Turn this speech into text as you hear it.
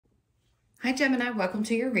Hi Gemini, welcome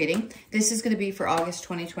to your reading. This is going to be for August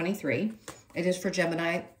 2023. It is for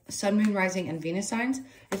Gemini, Sun, Moon, Rising, and Venus signs.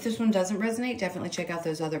 If this one doesn't resonate, definitely check out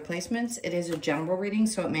those other placements. It is a general reading,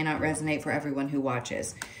 so it may not resonate for everyone who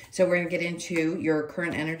watches. So we're going to get into your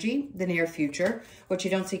current energy, the near future, what you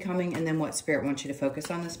don't see coming, and then what Spirit wants you to focus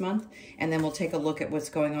on this month. And then we'll take a look at what's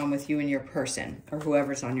going on with you and your person, or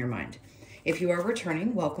whoever's on your mind. If you are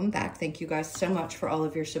returning, welcome back. Thank you guys so much for all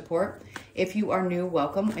of your support. If you are new,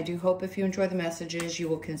 welcome. I do hope if you enjoy the messages, you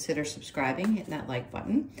will consider subscribing, hitting that like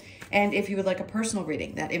button. And if you would like a personal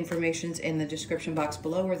reading, that information's in the description box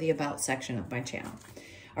below or the About section of my channel.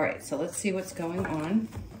 All right, so let's see what's going on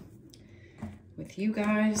with you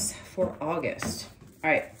guys for August. All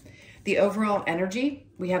right, the overall energy,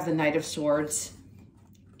 we have the Knight of Swords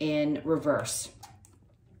in reverse.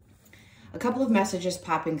 A couple of messages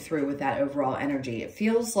popping through with that overall energy. It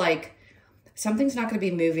feels like something's not going to be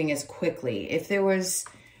moving as quickly. If there was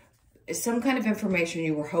some kind of information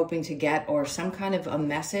you were hoping to get or some kind of a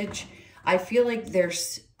message, I feel like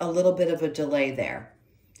there's a little bit of a delay there.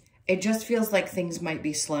 It just feels like things might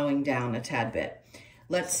be slowing down a tad bit.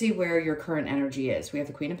 Let's see where your current energy is. We have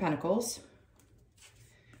the Queen of Pentacles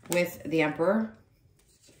with the Emperor,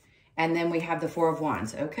 and then we have the Four of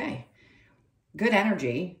Wands. Okay, good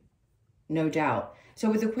energy. No doubt. So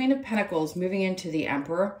with the Queen of Pentacles moving into the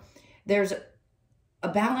Emperor, there's a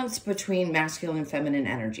balance between masculine and feminine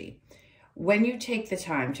energy. When you take the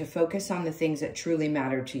time to focus on the things that truly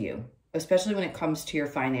matter to you, especially when it comes to your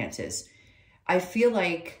finances, I feel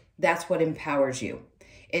like that's what empowers you.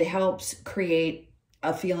 It helps create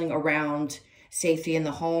a feeling around safety in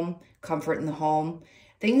the home, comfort in the home.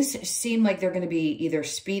 Things seem like they're going to be either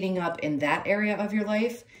speeding up in that area of your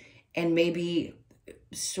life and maybe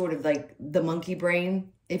sort of like the monkey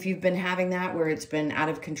brain, if you've been having that where it's been out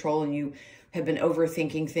of control and you have been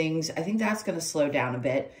overthinking things, I think that's going to slow down a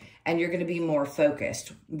bit and you're going to be more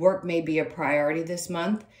focused. Work may be a priority this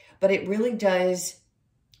month, but it really does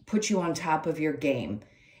put you on top of your game.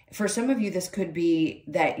 For some of you, this could be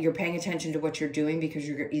that you're paying attention to what you're doing because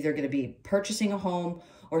you're either going to be purchasing a home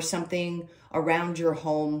or something around your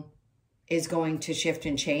home is going to shift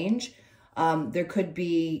and change. There could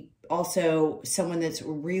be also someone that's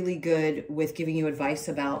really good with giving you advice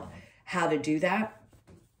about how to do that.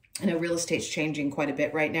 I know real estate's changing quite a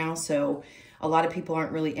bit right now, so a lot of people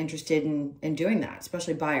aren't really interested in doing that,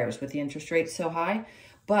 especially buyers with the interest rates so high.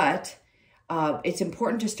 But it's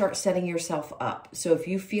important to start setting yourself up. So if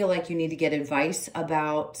you feel like you need to get advice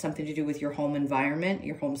about something to do with your home environment,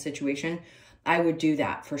 your home situation, I would do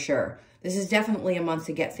that for sure. This is definitely a month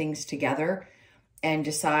to get things together and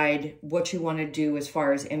decide what you want to do as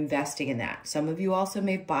far as investing in that. Some of you also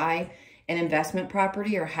may buy an investment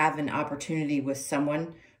property or have an opportunity with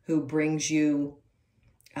someone who brings you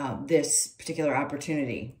this particular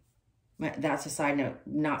opportunity. That's a side note,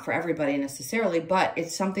 not for everybody necessarily, but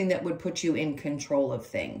it's something that would put you in control of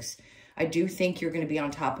things. I do think you're going to be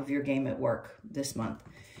on top of your game at work this month.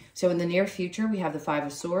 So in the near future, we have the Five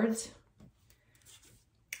of Swords.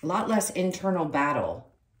 A lot less internal battle,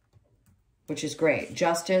 which is great.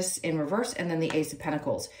 Justice in reverse, and then the Ace of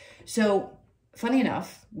Pentacles. So funny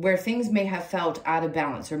enough, where things may have felt out of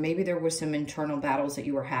balance, or maybe there was some internal battles that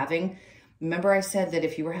you were having. Remember I said that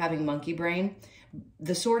if you were having monkey brain,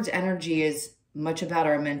 the Swords energy is much about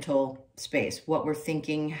our mental space, what we're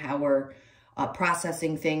thinking, how we're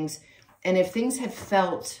processing things. And if things had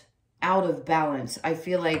felt out of balance, I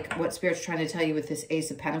feel like what Spirit's trying to tell you with this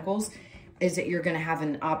Ace of Pentacles is that you're going to have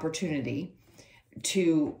an opportunity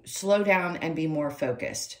to slow down and be more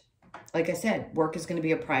focused. Like I said, work is going to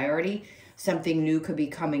be a priority. Something new could be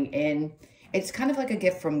coming in. It's kind of like a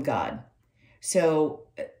gift from God. So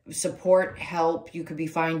support, help, you could be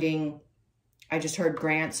finding, I just heard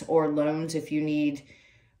grants or loans if you need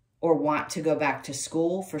or want to go back to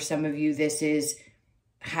school. For some of you, this is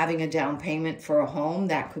having a down payment for a home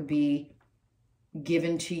that could be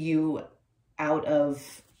given to you out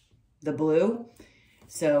of the blue.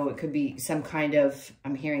 So it could be some kind of,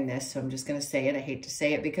 I'm hearing this, so I'm just going to say it. I hate to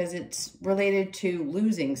say it because it's related to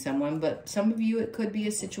losing someone, but some of you, it could be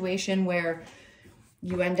a situation where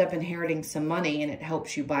you end up inheriting some money and it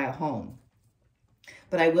helps you buy a home.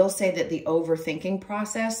 But I will say that the overthinking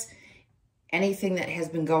process, anything that has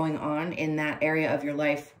been going on in that area of your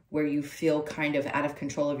life where you feel kind of out of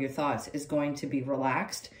control of your thoughts is going to be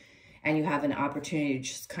relaxed, and you have an opportunity to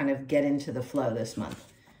just kind of get into the flow this month.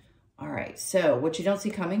 All right, so what you don't see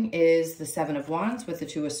coming is the Seven of Wands with the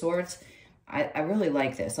Two of Swords. I really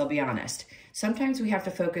like this, I'll be honest. Sometimes we have to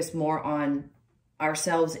focus more on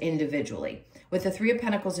ourselves individually. With the Three of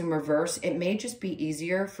Pentacles in reverse, it may just be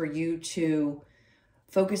easier for you to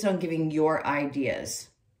focus on giving your ideas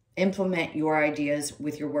implement your ideas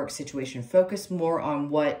with your work situation. Focus more on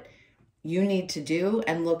what you need to do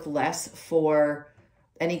and look less for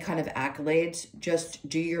any kind of accolades. Just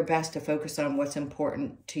do your best to focus on what's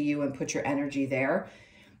important to you and put your energy there.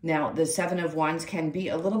 Now, the Seven of Wands can be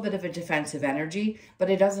a little bit of a defensive energy, but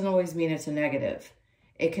it doesn't always mean it's a negative.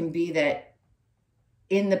 It can be that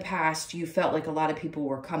in the past, you felt like a lot of people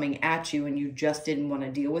were coming at you and you just didn't want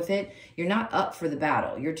to deal with it. You're not up for the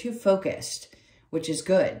battle. You're too focused, which is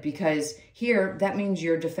good, because here, that means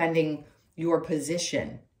you're defending your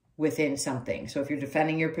position within something. So if you're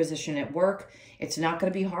defending your position at work, it's not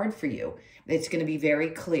going to be hard for you. It's going to be very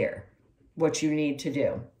clear what you need to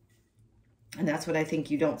do. And that's what I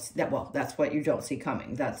think you don't, that's what you don't see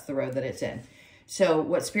coming. That's the road that it's in. So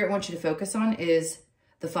what Spirit wants you to focus on is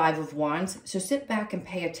the Five of Wands. So sit back and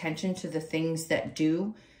pay attention to the things that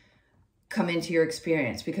do come into your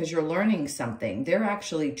experience, because you're learning something. They're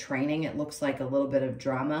actually training. It looks like a little bit of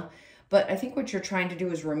drama, but I think what you're trying to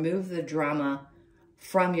do is remove the drama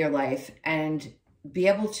from your life and be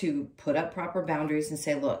able to put up proper boundaries and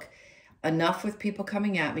say, look, enough with people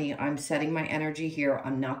coming at me. I'm setting my energy here.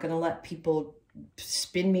 I'm not going to let people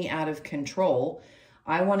spin me out of control.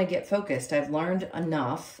 I want to get focused. I've learned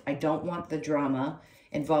enough. I don't want the drama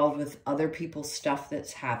involved with other people's stuff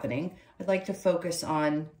that's happening. I'd like to focus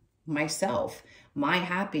on myself, my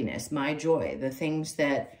happiness, my joy, the things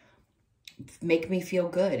that make me feel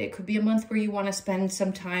good. It could be a month where you want to spend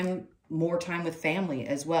some time, more time with family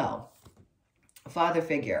as well, a father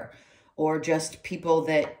figure, or just people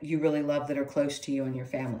that you really love that are close to you and your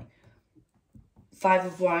family. Five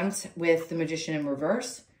of Wands with the Magician in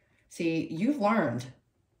reverse. See, you've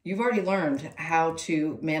already learned how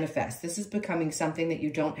to manifest. This is becoming something that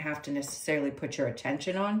you don't have to necessarily put your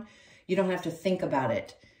attention on. You don't have to think about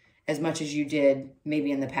it as much as you did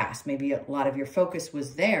maybe in the past. Maybe a lot of your focus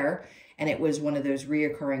was there and it was one of those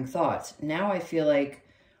reoccurring thoughts. Now I feel like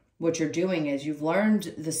what you're doing is you've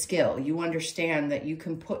learned the skill. You understand that you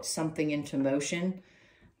can put something into motion,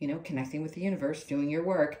 you know, connecting with the universe, doing your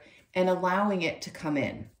work, and allowing it to come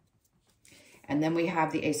in. And then we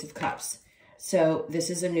have the Ace of Cups. So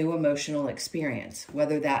this is a new emotional experience,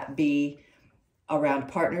 whether that be around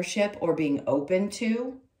partnership or being open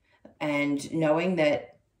to, and knowing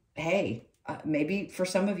that, hey, maybe for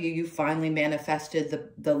some of you, you finally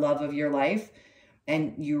manifested the love of your life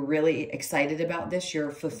and you're really excited about this.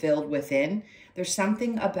 You're fulfilled within. There's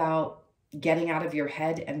something about getting out of your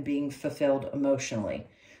head and being fulfilled emotionally.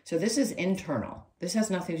 So this is internal. This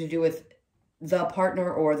has nothing to do with the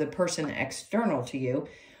partner or the person external to you.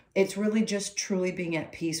 It's really just truly being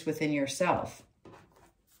at peace within yourself.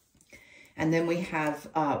 And then we have,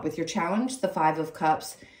 with your challenge, the Five of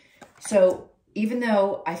Cups. So even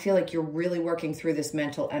though I feel like you're really working through this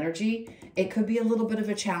mental energy, it could be a little bit of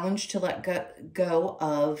a challenge to let go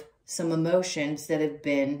of some emotions that have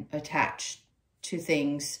been attached to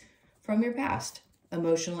things from your past,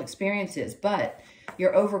 emotional experiences. But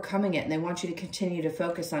you're overcoming it, and they want you to continue to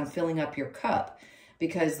focus on filling up your cup,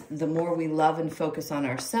 because the more we love and focus on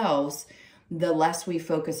ourselves, the less we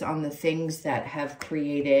focus on the things that have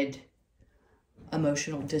created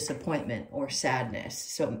emotional disappointment or sadness.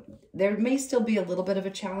 So there may still be a little bit of a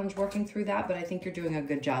challenge working through that, but I think you're doing a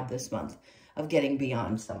good job this month of getting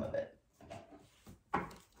beyond some of it. All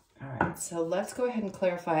right, so let's go ahead and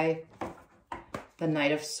clarify the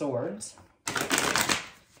Knight of Swords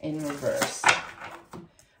in reverse.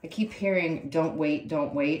 I keep hearing, don't wait,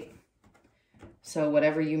 don't wait. So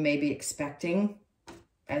whatever you may be expecting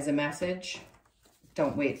as a message,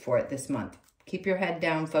 don't wait for it this month. Keep your head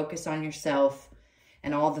down, focus on yourself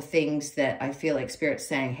and all the things that I feel like Spirit's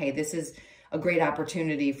saying, hey, this is a great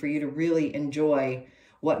opportunity for you to really enjoy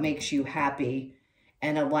what makes you happy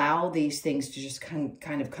and allow these things to just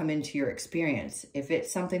kind of come into your experience. If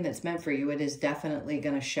it's something that's meant for you, it is definitely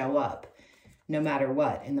going to show up no matter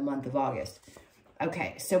what in the month of August.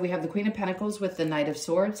 Okay, so we have the Queen of Pentacles with the Knight of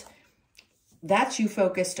Swords. That's you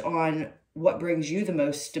focused on what brings you the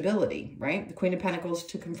most stability, right? The Queen of Pentacles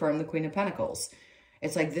to confirm the Queen of Pentacles.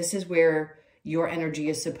 It's like this is where your energy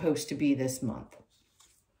is supposed to be this month.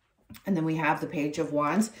 And then we have the Page of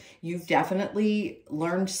Wands. You've definitely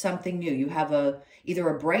learned something new. You have either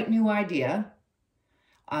a bright new idea.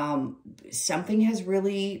 Something has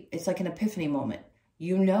really, it's like an epiphany moment.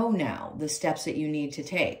 You know now the steps that you need to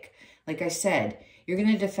take. Like I said, you're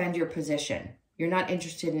going to defend your position. You're not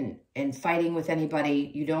interested in fighting with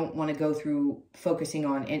anybody. You don't want to go through focusing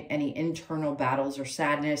on any internal battles or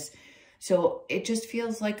sadness. So it just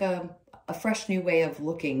feels like a fresh new way of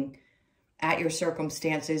looking at your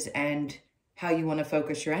circumstances and how you want to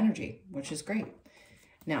focus your energy, which is great.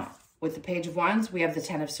 Now, with the Page of Wands, we have the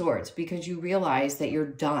Ten of Swords, because you realize that you're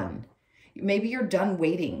done. Maybe you're done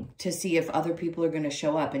waiting to see if other people are going to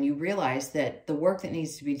show up, and you realize that the work that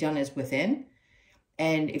needs to be done is within.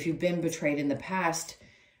 And if you've been betrayed in the past,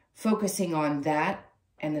 focusing on that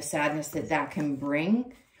and the sadness that that can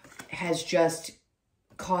bring has just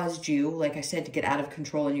caused you, like I said, to get out of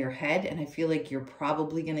control in your head. And I feel like you're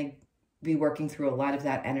probably going to be working through a lot of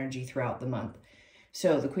that energy throughout the month.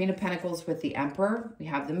 So the Queen of Pentacles with the Emperor, we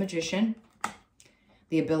have the Magician,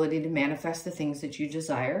 the ability to manifest the things that you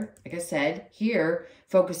desire. Like I said, here,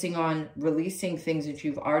 focusing on releasing things that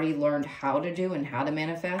you've already learned how to do and how to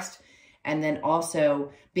manifest, and then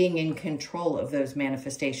also being in control of those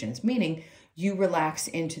manifestations, meaning you relax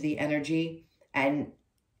into the energy and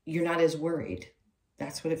you're not as worried.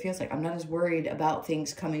 That's what it feels like. I'm not as worried about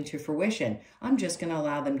things coming to fruition. I'm just going to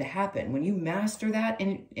allow them to happen. When you master that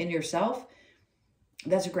in yourself,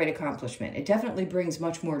 that's a great accomplishment. It definitely brings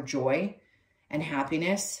much more joy and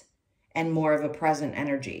happiness and more of a present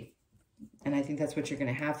energy. And I think that's what you're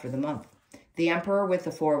going to have for the month. The Emperor with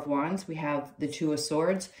the Four of Wands, we have the Two of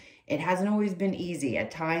Swords. It hasn't always been easy. At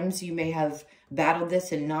times you may have battled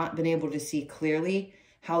this and not been able to see clearly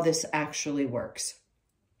how this actually works.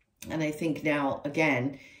 And I think now,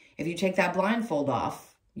 again, if you take that blindfold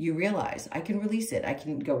off, you realize I can release it. I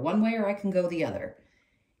can go one way or I can go the other.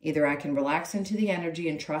 Either I can relax into the energy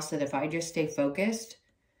and trust that if I just stay focused,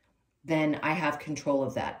 then I have control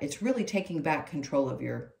of that. It's really taking back control of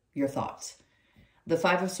your thoughts. The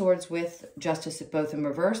Five of Swords with Justice both in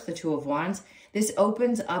reverse, the Two of Wands. This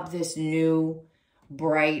opens up this new,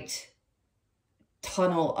 bright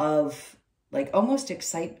tunnel of like almost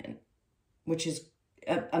excitement, which is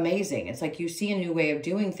amazing. It's like you see a new way of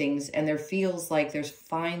doing things and there feels like there's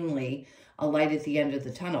finally a light at the end of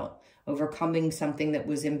the tunnel, overcoming something that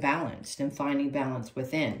was imbalanced and finding balance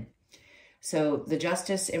within. So the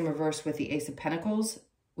Justice in reverse with the Ace of Pentacles,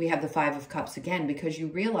 we have the Five of Cups again, because you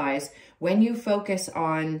realize when you focus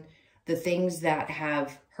on the things that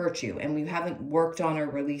have hurt you and we haven't worked on or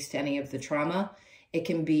released any of the trauma, it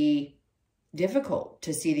can be difficult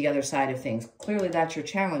to see the other side of things. Clearly that's your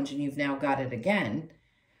challenge and you've now got it again.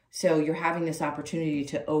 So you're having this opportunity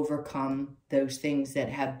to overcome those things that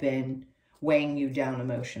have been weighing you down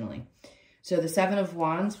emotionally. So the Seven of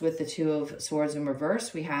Wands with the Two of Swords in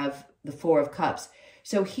reverse, we have the Four of Cups.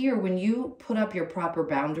 So here, when you put up your proper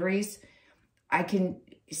boundaries, I can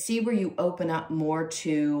see where you open up more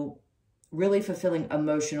to really fulfilling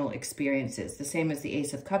emotional experiences, the same as the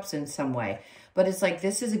Ace of Cups in some way. But it's like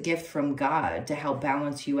this is a gift from God to help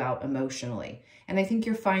balance you out emotionally. And I think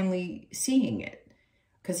you're finally seeing it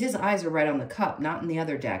because his eyes are right on the cup, not in the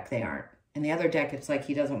other deck. They aren't. In the other deck, it's like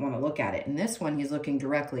he doesn't want to look at it. In this one, he's looking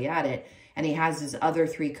directly at it and he has his other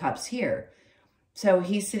three cups here. So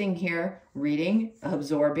he's sitting here reading,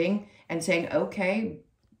 absorbing, and saying, okay,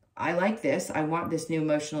 I like this. I want this new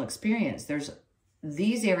emotional experience. There's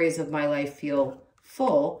these areas of my life feel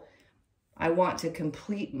full. I want to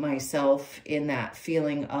complete myself in that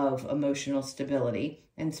feeling of emotional stability,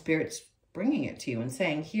 and Spirit's bringing it to you and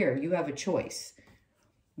saying, here, you have a choice.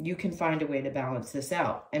 You can find a way to balance this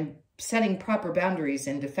out. And setting proper boundaries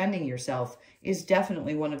and defending yourself is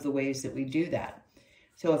definitely one of the ways that we do that.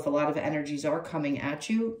 So if a lot of energies are coming at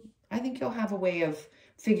you, I think you'll have a way of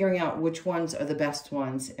figuring out which ones are the best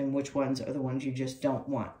ones and which ones are the ones you just don't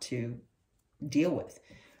want to deal with.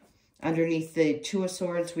 Underneath the Two of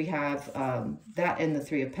Swords, we have that and the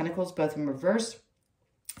Three of Pentacles, both in reverse.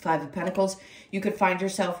 Five of Pentacles, you could find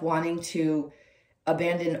yourself wanting to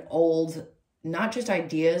abandon old, not just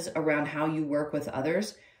ideas around how you work with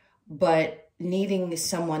others, but needing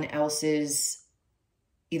someone else's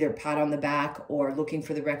either pat on the back or looking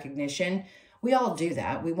for the recognition. We all do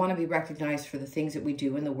that. We want to be recognized for the things that we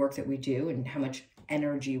do and the work that we do and how much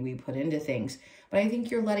energy we put into things. But I think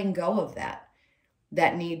you're letting go of that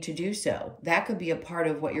need to do so. That could be a part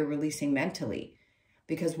of what you're releasing mentally.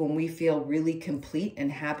 Because when we feel really complete and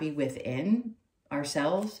happy within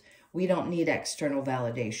ourselves, we don't need external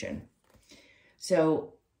validation.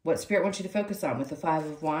 So what Spirit wants you to focus on with the Five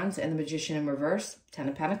of Wands and the Magician in reverse, Ten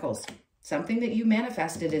of Pentacles. Something that you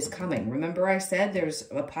manifested is coming. Remember I said there's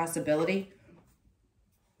a possibility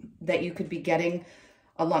that you could be getting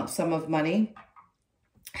a lump sum of money,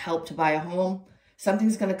 help to buy a home.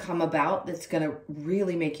 Something's going to come about that's going to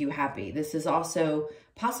really make you happy. This is also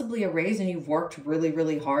possibly a raise and you've worked really,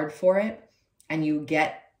 really hard for it and you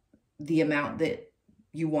get the amount that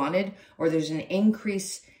you wanted, or there's an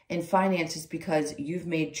increase in finances because you've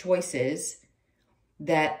made choices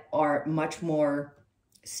that are much more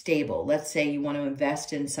stable. Let's say you want to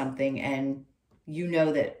invest in something and you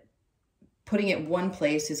know that putting it one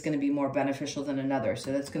place is going to be more beneficial than another.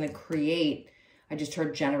 So that's going to create, I just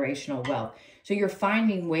heard generational wealth. So you're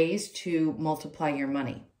finding ways to multiply your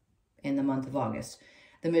money in the month of August.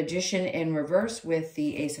 The Magician in reverse with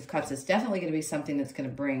the Ace of Cups is definitely going to be something that's going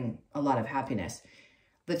to bring a lot of happiness.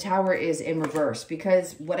 The Tower is in reverse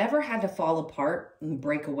because whatever had to fall apart and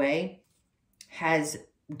break away has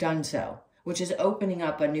done so, which is opening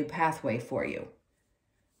up a new pathway for you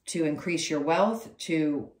to increase your wealth,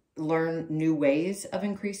 to learn new ways of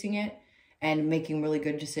increasing it, and making really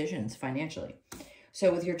good decisions financially.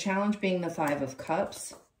 So with your challenge being the Five of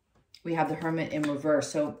Cups, we have the Hermit in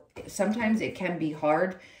reverse. So sometimes it can be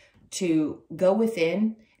hard to go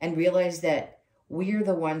within and realize that we're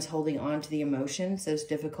the ones holding on to the emotions, those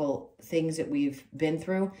difficult things that we've been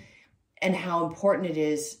through, and how important it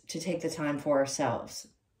is to take the time for ourselves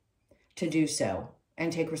to do so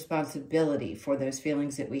and take responsibility for those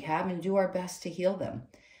feelings that we have and do our best to heal them.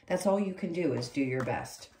 That's all you can do, is do your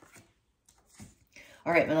best.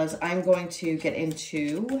 All right, my loves, I'm going to get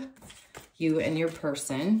into you and your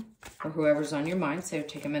person or whoever's on your mind. So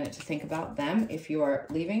take a minute to think about them. If you are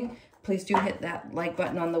leaving, please do hit that like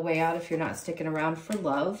button on the way out if you're not sticking around for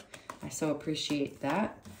love. I so appreciate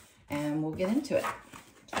that. And we'll get into it.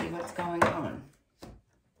 See what's going on.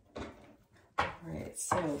 All right,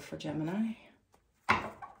 so for Gemini,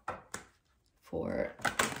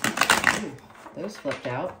 those flipped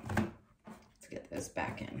out. Let's get those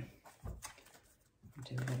back in.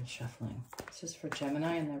 Do a bit of shuffling. This is for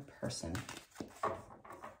Gemini and their person.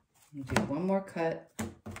 You do one more cut,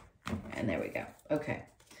 and there we go. Okay,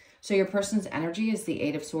 so your person's energy is the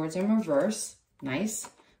Eight of Swords in reverse. Nice.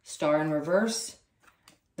 Star in reverse,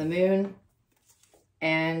 the Moon,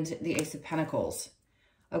 and the Ace of Pentacles.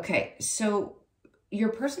 Okay, so your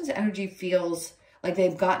person's energy feels like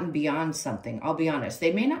they've gotten beyond something. I'll be honest.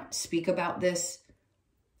 They may not speak about this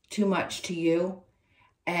too much to you,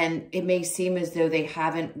 and it may seem as though they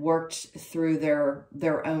haven't worked through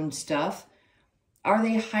their own stuff. Are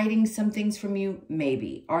they hiding some things from you?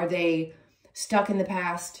 Maybe. Are they stuck in the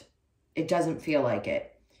past? It doesn't feel like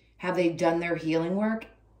it. Have they done their healing work?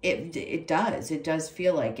 It does. It does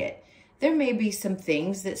feel like it. There may be some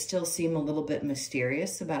things that still seem a little bit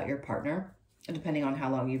mysterious about your partner, depending on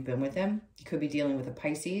how long you've been with them. You could be dealing with a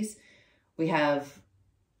Pisces. We have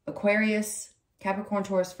Aquarius, Capricorn,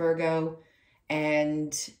 Taurus, Virgo,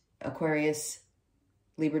 and Aquarius,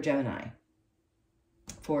 Libra, Gemini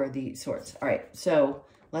for the swords. All right, so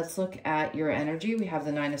let's look at your energy. We have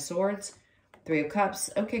the Nine of Swords, Three of Cups.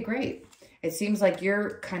 Okay, great. It seems like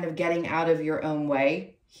you're kind of getting out of your own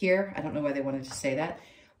way here. I don't know why they wanted to say that,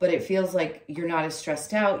 but it feels like you're not as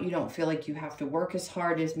stressed out. You don't feel like you have to work as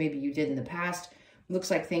hard as maybe you did in the past. Looks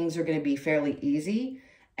like things are going to be fairly easy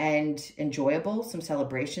and enjoyable. Some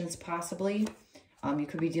celebrations possibly. You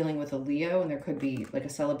could be dealing with a Leo, and there could be like a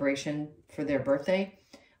celebration for their birthday.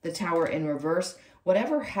 The Tower in reverse.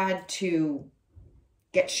 Whatever had to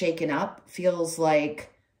get shaken up feels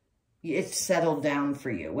like it's settled down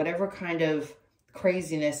for you. Whatever kind of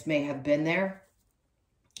craziness may have been there,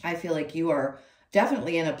 I feel like you are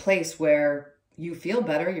definitely in a place where you feel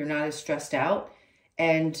better. You're not as stressed out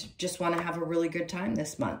and just want to have a really good time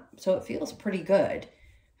this month. So it feels pretty good.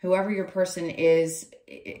 Whoever your person is,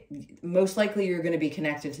 most likely you're going to be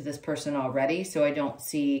connected to this person already. So I don't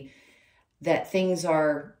see that things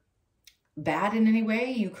are bad in any way.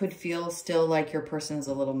 You could feel still like your person's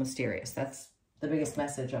a little mysterious. That's the biggest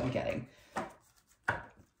message I'm getting. All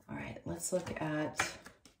right, let's look at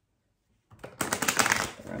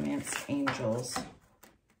the Romance Angels.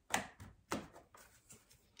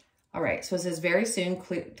 All right, so it says very soon,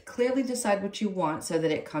 clearly decide what you want so that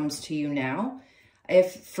it comes to you now.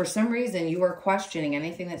 If for some reason you are questioning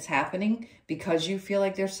anything that's happening because you feel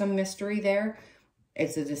like there's some mystery there,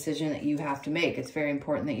 it's a decision that you have to make. It's very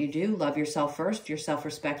important that you do. Love yourself first. Your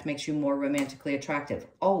self-respect makes you more romantically attractive,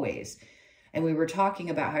 always. And we were talking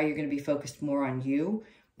about how you're going to be focused more on you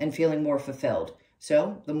and feeling more fulfilled.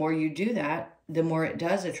 So the more you do that, the more it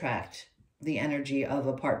does attract the energy of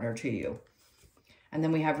a partner to you. And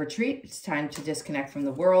then we have retreat. It's time to disconnect from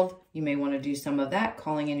the world. You may want to do some of that.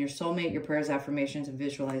 Calling in your soulmate, your prayers, affirmations, and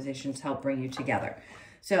visualizations help bring you together.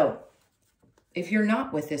 So if you're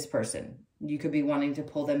not with this person, you could be wanting to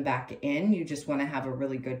pull them back in. You just want to have a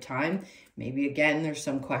really good time. Maybe, again, there's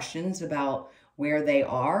some questions about where they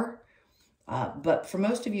are. But for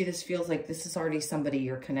most of you, this feels like this is already somebody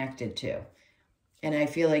you're connected to. And I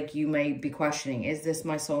feel like you may be questioning, is this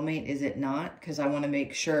my soulmate? Is it not? Because I want to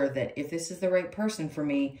make sure that if this is the right person for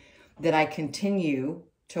me, that I continue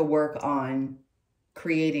to work on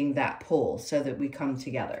creating that pull so that we come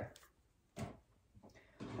together.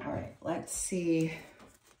 All right, let's see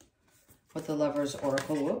with the Lover's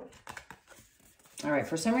Oracle. Whoop. All right,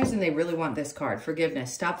 for some reason, they really want this card.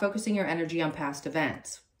 Forgiveness. Stop focusing your energy on past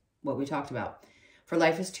events, what we talked about. For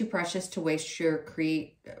life is too precious to waste You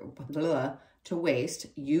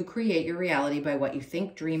create your reality by what you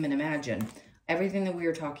think, dream, and imagine. Everything that we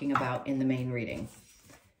were talking about in the main reading.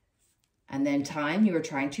 And then time, you are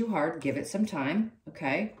trying too hard. Give it some time,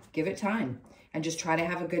 okay? Give it time. And just try to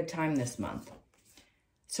have a good time this month.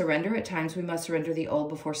 Surrender. At times, we must surrender the old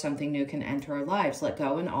before something new can enter our lives. Let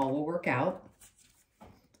go and all will work out.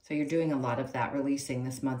 So you're doing a lot of that, releasing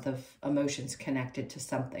this month of emotions connected to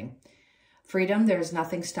something. Freedom. There's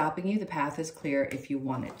nothing stopping you. The path is clear if you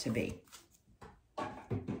want it to be. All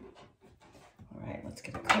right, let's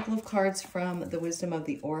get a couple of cards from the Wisdom of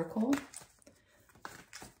the Oracle.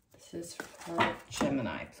 This is for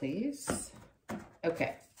Gemini, please.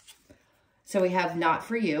 Okay. So we have not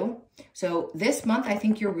for you. So this month, I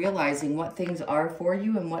think you're realizing what things are for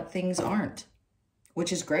you and what things aren't,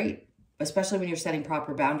 which is great, especially when you're setting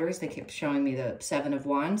proper boundaries. They keep showing me the 7 of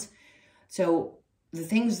Wands. So the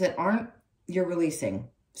things that aren't, you're releasing.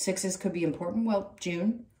 6s could be important. Well,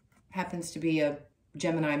 June happens to be a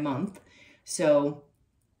Gemini month. So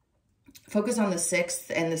focus on the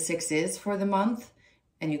 6th and the 6s for the month.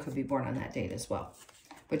 And you could be born on that date as well.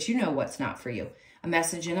 But you know what's not for you. A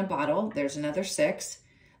message in a bottle. There's another 6.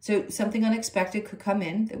 So something unexpected could come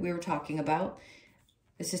in that we were talking about.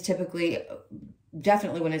 This is typically,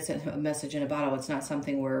 definitely when it's a message in a bottle, it's not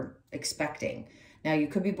something we're expecting. Now, you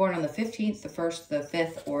could be born on the 15th, the 1st, the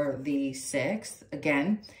 5th, or the 6th.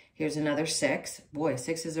 Again, here's another 6. Boy,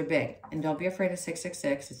 6s are big. And don't be afraid of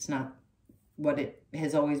 666. It's not what it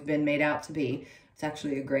has always been made out to be. It's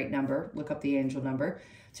actually a great number. Look up the angel number.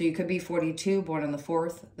 So you could be 42, born on the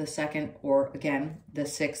 4th, the 2nd, or again, the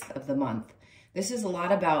 6th of the month. This is a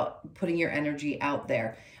lot about putting your energy out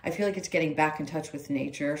there. I feel like it's getting back in touch with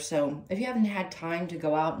nature. So if you haven't had time to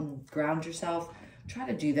go out and ground yourself, try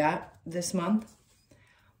to do that this month.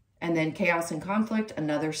 And then chaos and conflict,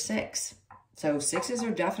 another 6. So 6s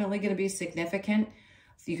are definitely going to be significant.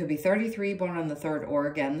 You could be 33, born on the 3rd, or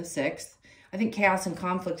again, the 6th. I think chaos and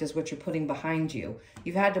conflict is what you're putting behind you.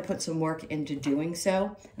 You've had to put some work into doing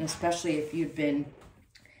so, and especially if you've been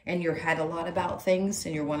in your head a lot about things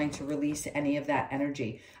and you're wanting to release any of that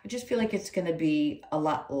energy. I just feel like it's going to be a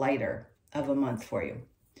lot lighter of a month for you.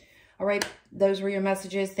 All right, those were your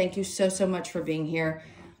messages. Thank you so, so much for being here.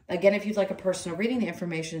 Again, if you'd like a personal reading, the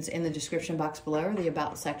information is in the description box below or the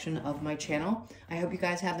About section of my channel. I hope you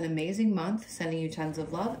guys have an amazing month. Sending you tons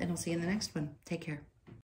of love, and I'll see you in the next one. Take care.